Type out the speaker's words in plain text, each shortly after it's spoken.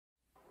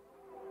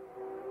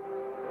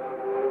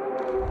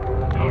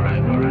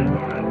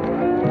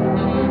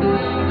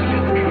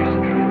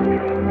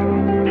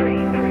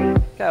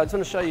I just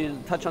want to show you,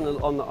 touch on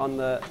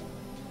the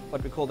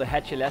what we call the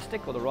hatch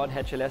elastic, or the rod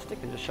hatch elastic,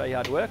 and just show you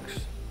how it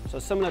works. So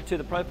similar to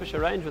the Pro Pusher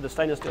range with the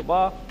stainless steel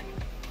bar,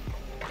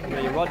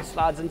 your rod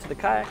slides into the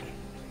kayak.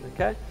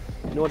 Okay.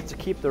 In order to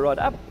keep the rod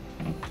up,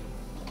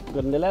 you've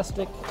got an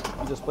elastic.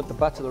 You just put the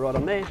butt of the rod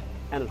on there,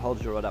 and it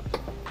holds your rod up.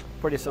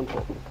 Pretty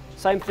simple.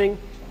 Same thing.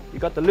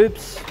 You've got the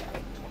loops.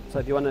 So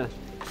if you want to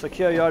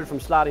secure your rod from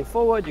sliding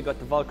forward, you've got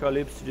the Velcro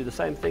loops to do the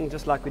same thing,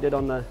 just like we did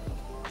on the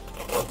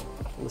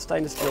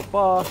stainless steel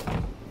bar.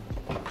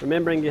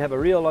 Remembering you have a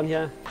reel on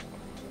here,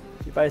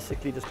 you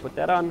basically just put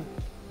that on,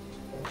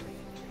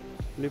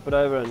 loop it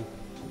over, and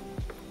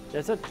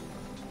that's it.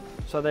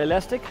 So the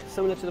elastic,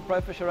 similar to the Pro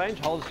Pusher range,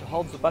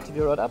 holds the butt of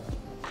your rod up,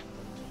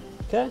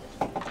 okay,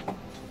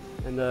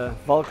 and the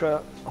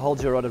Velcro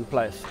holds your rod in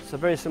place. So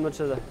very similar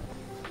to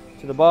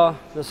the bar.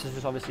 This is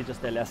just obviously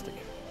just the elastic,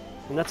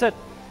 and that's it.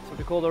 That's what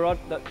we call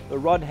the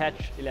rod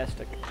hatch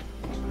elastic.